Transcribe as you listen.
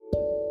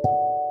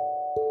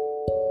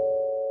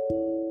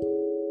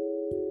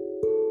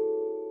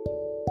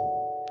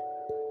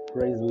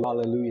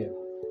Hallelujah.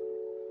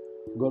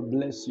 God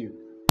bless you.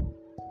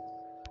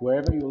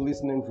 Wherever you're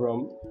listening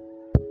from,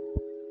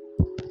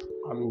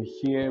 I'm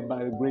here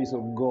by the grace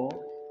of God,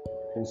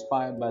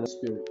 inspired by the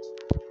Spirit,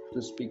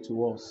 to speak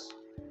to us.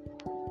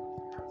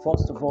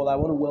 First of all, I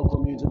want to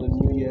welcome you to the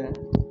new year,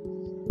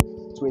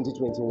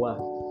 2021.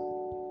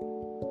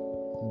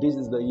 This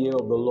is the year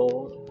of the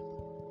Lord.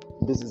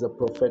 This is a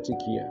prophetic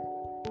year.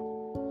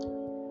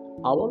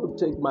 I want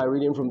to take my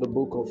reading from the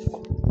book of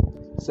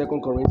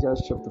 2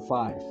 Corinthians chapter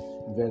 5,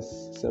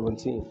 verse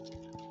 17.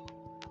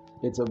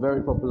 It's a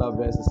very popular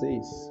verse. It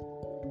says,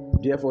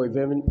 "Therefore,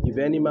 if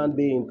any man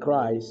be in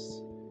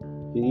Christ,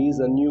 he is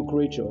a new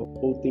creature.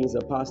 All things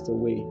are passed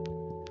away.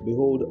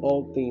 Behold,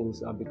 all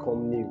things are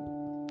become new."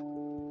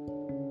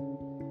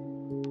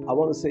 I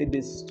want to say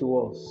this to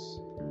us.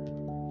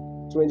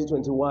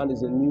 2021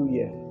 is a new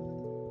year.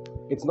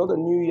 It's not a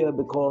new year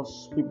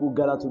because people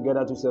gather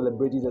together to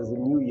celebrate it as a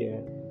new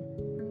year.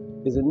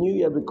 It's a new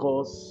year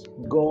because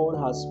God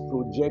has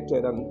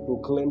projected and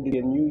proclaimed it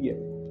a new year.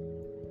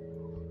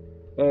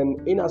 And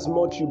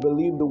inasmuch you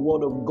believe the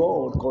word of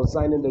God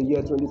concerning the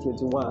year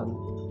 2021,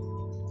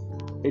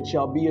 it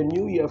shall be a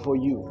new year for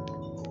you.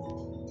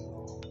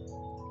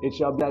 It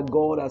shall be that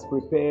God has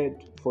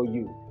prepared for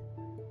you.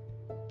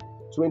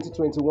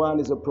 2021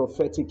 is a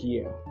prophetic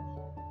year.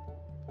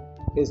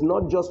 It's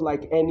not just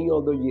like any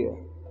other year.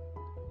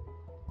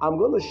 I'm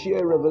going to share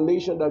a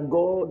revelation that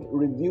God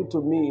revealed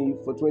to me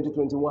for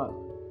 2021.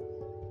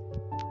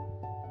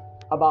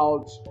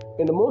 About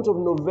in the month of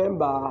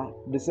November,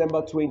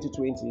 December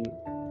 2020,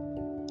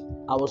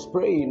 I was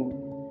praying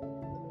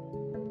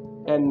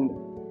and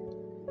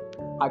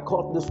I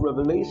caught this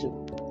revelation.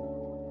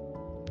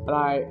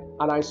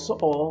 And I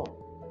saw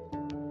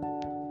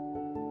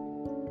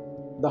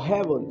the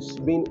heavens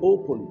being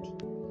opened.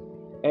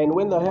 And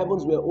when the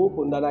heavens were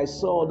opened, and I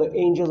saw the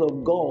angels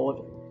of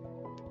God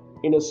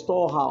in a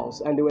storehouse,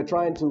 and they were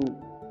trying to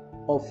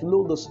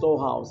offload the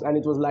storehouse, and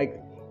it was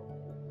like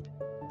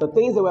the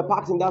things that were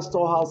packed in that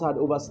storehouse had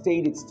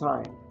overstayed its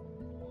time.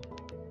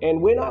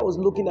 And when I was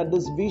looking at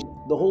this vision,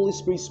 the Holy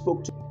Spirit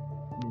spoke to me.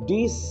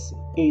 This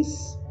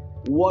is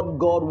what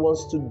God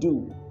wants to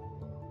do.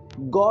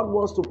 God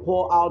wants to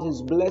pour out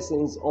His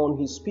blessings on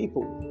His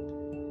people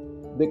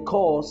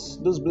because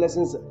those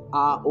blessings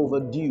are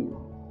overdue.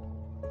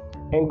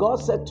 And God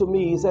said to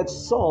me, He said,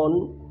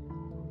 "Son,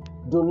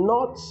 do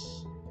not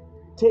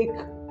take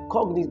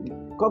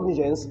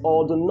cognizance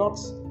or do not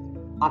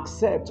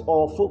accept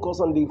or focus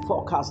on the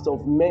forecast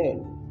of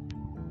men."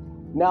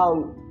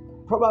 Now,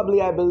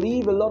 probably I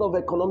believe a lot of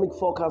economic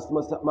forecasts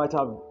might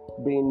have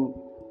been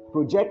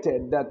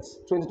projected that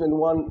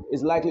 2021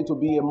 is likely to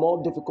be a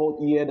more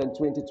difficult year than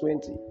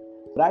 2020.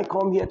 But I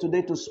come here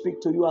today to speak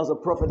to you as a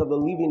prophet of the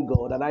living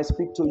God, and I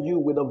speak to you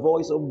with the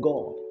voice of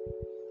God.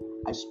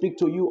 I speak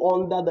to you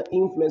under the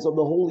influence of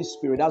the Holy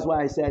Spirit. That's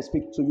why I say I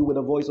speak to you with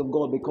the voice of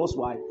God, because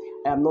why?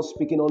 I am not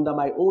speaking under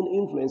my own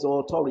influence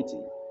or authority.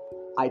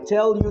 I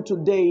tell you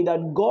today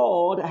that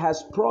God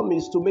has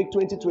promised to make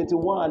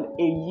 2021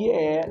 a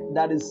year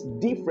that is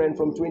different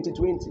from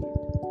 2020.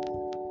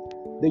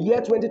 The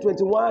year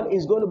 2021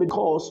 is going to be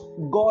because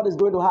God is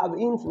going to have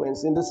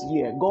influence in this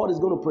year. God is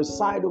going to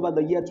preside over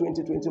the year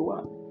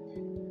 2021.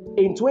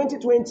 In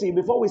 2020,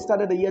 before we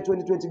started the year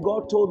 2020,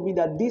 God told me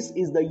that this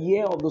is the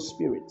year of the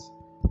Spirit.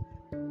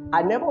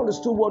 I never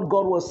understood what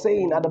God was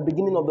saying at the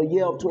beginning of the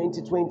year of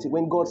 2020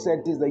 when God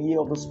said this is the year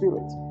of the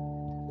Spirit.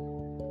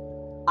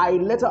 I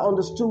later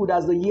understood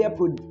as the year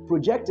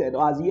projected,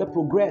 or as the year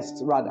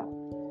progressed rather,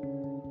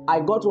 I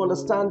got to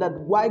understand that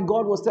why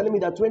God was telling me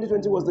that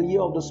 2020 was the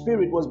year of the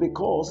Spirit was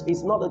because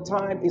it's not a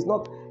time, it's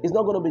not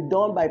going to be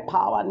done by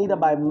power, neither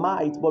by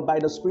might, but by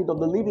the Spirit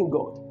of the living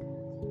God.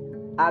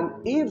 And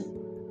if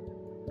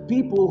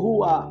people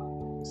who are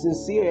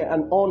sincere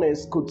and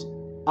honest could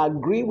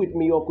agree with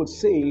me, or could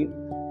say,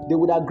 they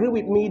would agree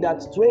with me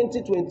that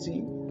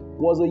 2020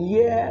 was a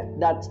year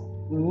that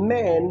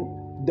men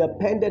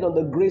depended on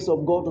the grace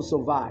of God to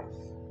survive.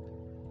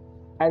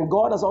 And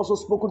God has also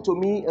spoken to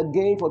me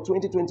again for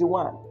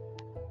 2021.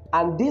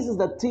 And this is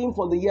the theme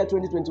for the year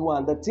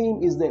 2021. The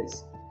theme is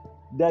this: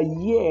 the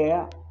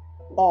year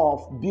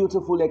of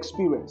beautiful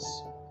experience.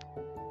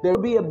 There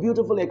will be a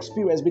beautiful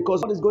experience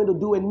because God is going to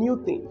do a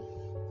new thing.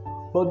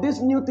 But this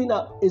new thing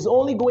is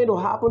only going to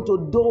happen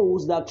to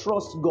those that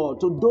trust God,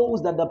 to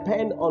those that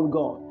depend on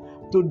God,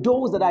 to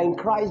those that are in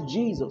Christ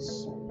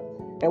Jesus.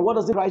 And what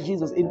does Christ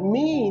Jesus? It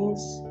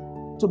means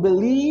to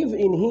believe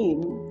in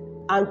Him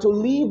and to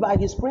live by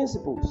His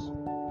principles.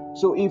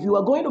 So if you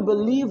are going to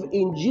believe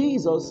in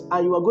Jesus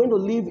and you are going to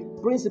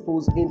live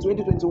principles in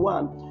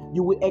 2021,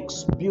 you will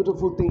experience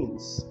beautiful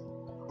things.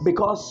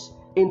 Because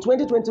in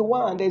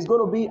 2021, there's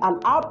going to be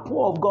an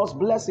outpour of God's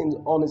blessings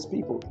on His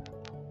people.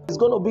 There's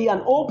going to be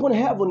an open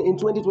heaven in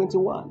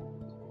 2021.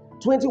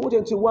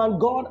 2021,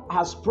 God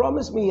has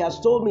promised me, He has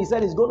told me, He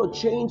said He's going to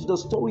change the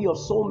story of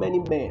so many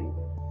men.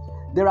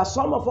 There are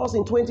some of us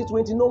in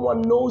 2020, no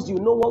one knows you,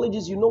 no one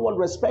acknowledges you, no one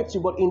respects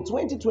you. But in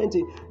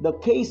 2020, the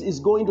case is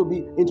going to be,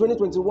 in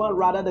 2021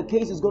 rather, the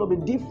case is going to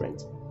be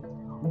different.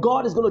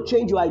 God is going to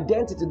change your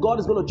identity. God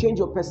is going to change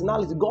your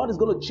personality. God is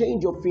going to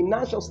change your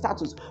financial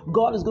status.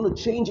 God is going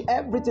to change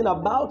everything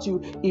about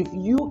you if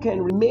you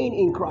can remain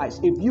in Christ,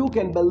 if you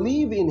can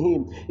believe in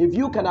Him, if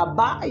you can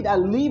abide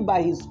and live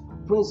by His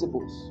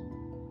principles.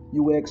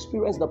 You will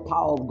experience the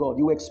power of God.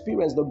 You will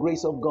experience the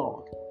grace of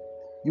God.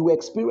 You will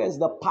experience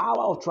the power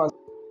of transformation.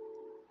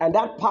 And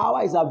that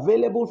power is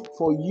available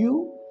for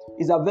you,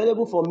 is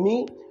available for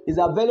me, is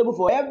available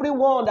for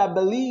everyone that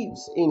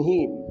believes in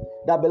Him,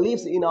 that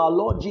believes in our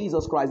Lord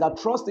Jesus Christ, that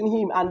trusts in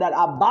Him and that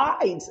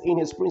abides in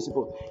His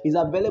principle. Is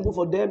available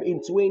for them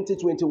in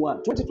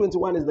 2021.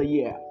 2021 is the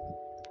year.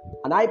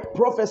 And I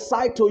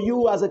prophesy to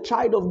you as a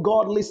child of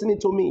God listening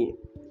to me,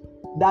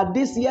 that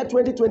this year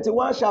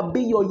 2021 shall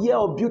be your year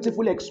of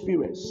beautiful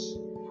experience.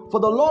 For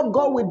the Lord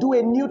God will do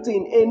a new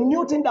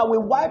thing that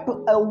will wipe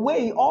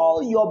away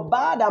all your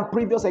bad and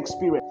previous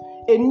experience.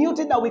 A new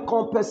thing that will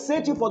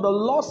compensate you for the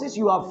losses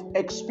you have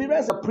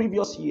experienced in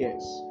previous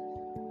years.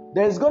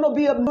 There's going to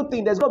be a new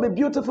thing. There's going to be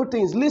beautiful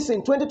things.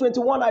 Listen,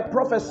 2021, I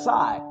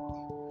prophesy,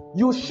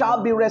 you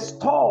shall be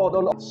restored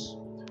on us.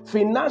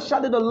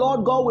 Financially, the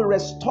Lord God will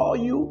restore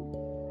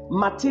you.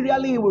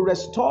 Materially, He will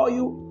restore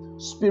you.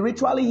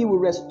 Spiritually, He will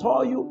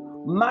restore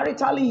you.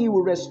 Maritally, He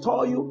will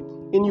restore you.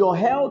 In your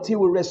health, He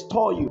will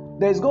restore you.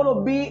 There's going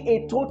to be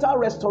a total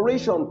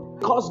restoration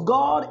because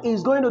God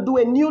is going to do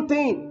a new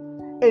thing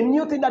that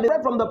is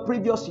different from the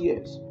previous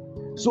years.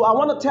 So I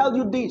want to tell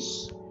you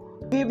this,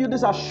 give you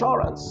this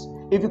assurance.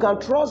 If you can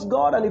trust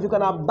God and if you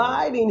can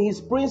abide in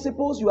His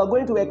principles, you are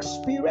going to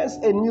experience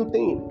a new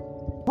thing.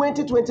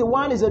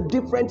 2021 is a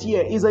different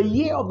year. It's a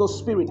year of the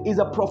Spirit. It's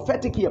a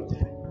prophetic year.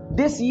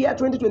 This year,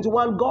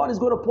 2021, God is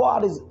going to pour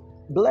out His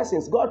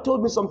blessings. God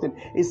told me something.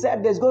 He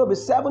said there's going to be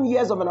 7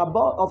 years of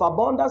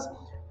abundance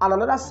and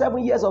another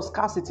 7 years of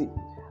scarcity.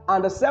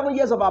 And the 7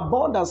 years of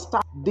abundance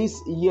start this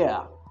year.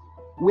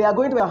 We are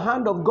going to the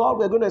hand of God.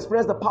 We are going to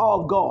experience the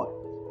power of God.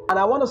 And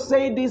I want to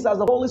say this as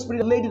the Holy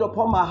Spirit laid it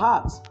upon my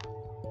heart.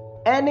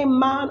 Any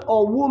man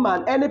or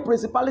woman, any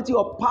principality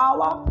or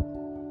power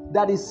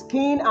that is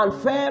keen and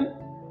firm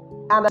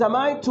and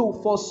determined to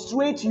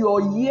frustrate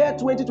your year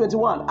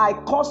 2021, I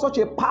cause such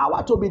a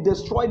power to be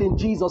destroyed in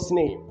Jesus'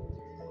 name.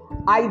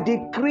 I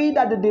decree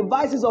that the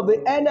devices of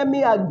the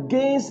enemy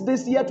against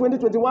this year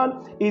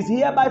 2021 is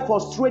hereby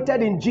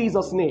frustrated in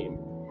Jesus' name.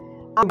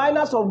 And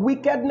minors of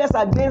wickedness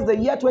against the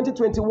year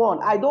 2021,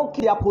 I don't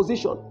care their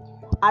position.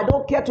 I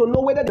don't care to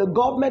know whether the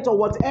government or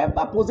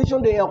whatever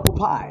position they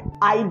occupy.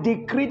 I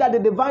decree that the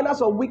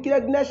diviners of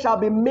wickedness shall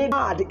be made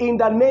mad in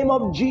the name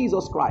of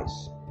Jesus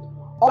Christ.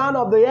 Plan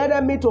of the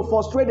enemy to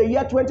frustrate the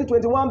year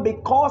 2021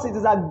 because it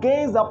is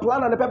against the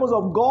plan and the purpose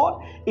of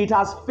God. It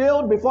has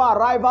failed before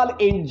arrival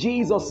in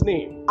Jesus'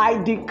 name.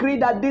 I decree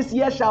that this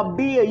year shall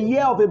be a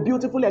year of a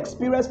beautiful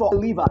experience for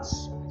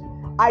believers.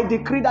 I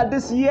decree that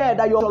this year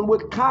that your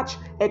will catch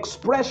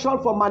expression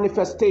for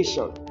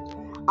manifestation.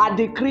 I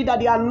decree that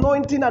the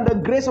anointing and the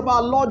grace of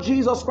our Lord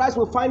Jesus Christ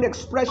will find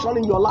expression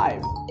in your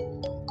life.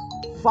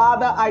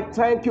 Father, I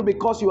thank you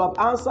because you have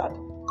answered.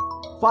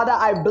 Father,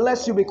 I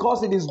bless you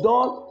because it is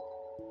done.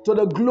 To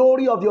the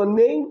glory of your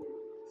name,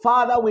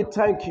 Father, we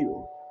thank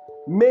you.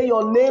 May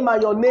your name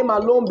and your name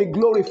alone be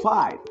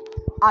glorified.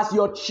 As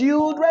your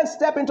children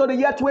step into the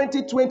year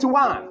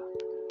 2021,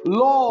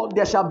 Lord,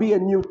 there shall be a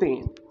new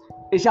thing.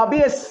 It shall be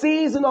a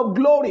season of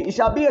glory. It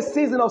shall be a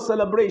season of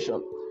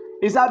celebration.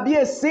 It shall be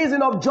a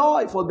season of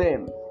joy for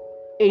them.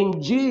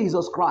 In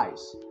Jesus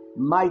Christ's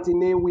mighty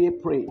name we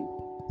pray.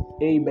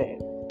 Amen.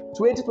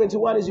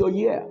 2021 is your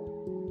year.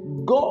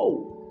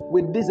 Go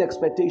with this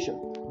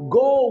expectation.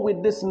 Go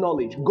with this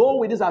knowledge. Go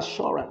with this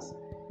assurance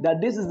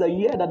that this is the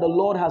year that the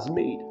Lord has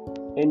made,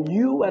 and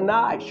you and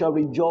I shall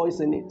rejoice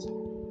in it.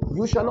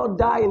 You shall not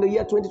die in the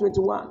year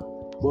 2021,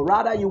 but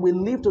rather you will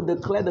live to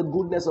declare the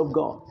goodness of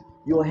God.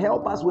 Your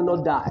helpers will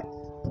not die.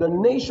 The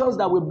nations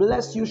that will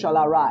bless you shall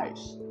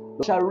arise.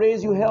 They shall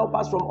raise you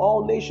helpers from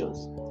all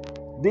nations.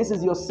 This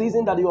is your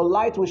season that your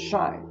light will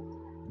shine.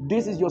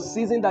 This is your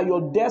season that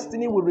your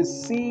destiny will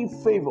receive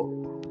favor.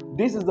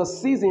 This is the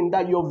season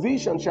that your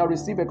vision shall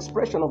receive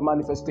expression of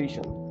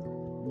manifestation.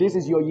 This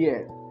is your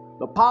year.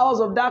 The powers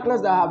of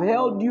darkness that have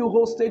held you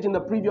hostage in the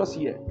previous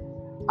year,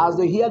 as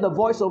they hear the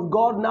voice of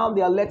God, now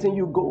they are letting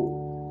you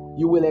go.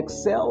 You will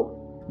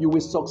excel. You will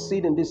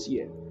succeed in this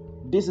year.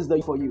 This is the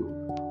year for you.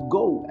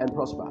 Go and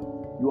prosper.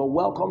 You are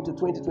welcome to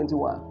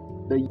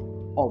 2021, the year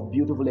of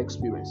beautiful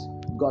experience.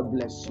 God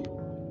bless you.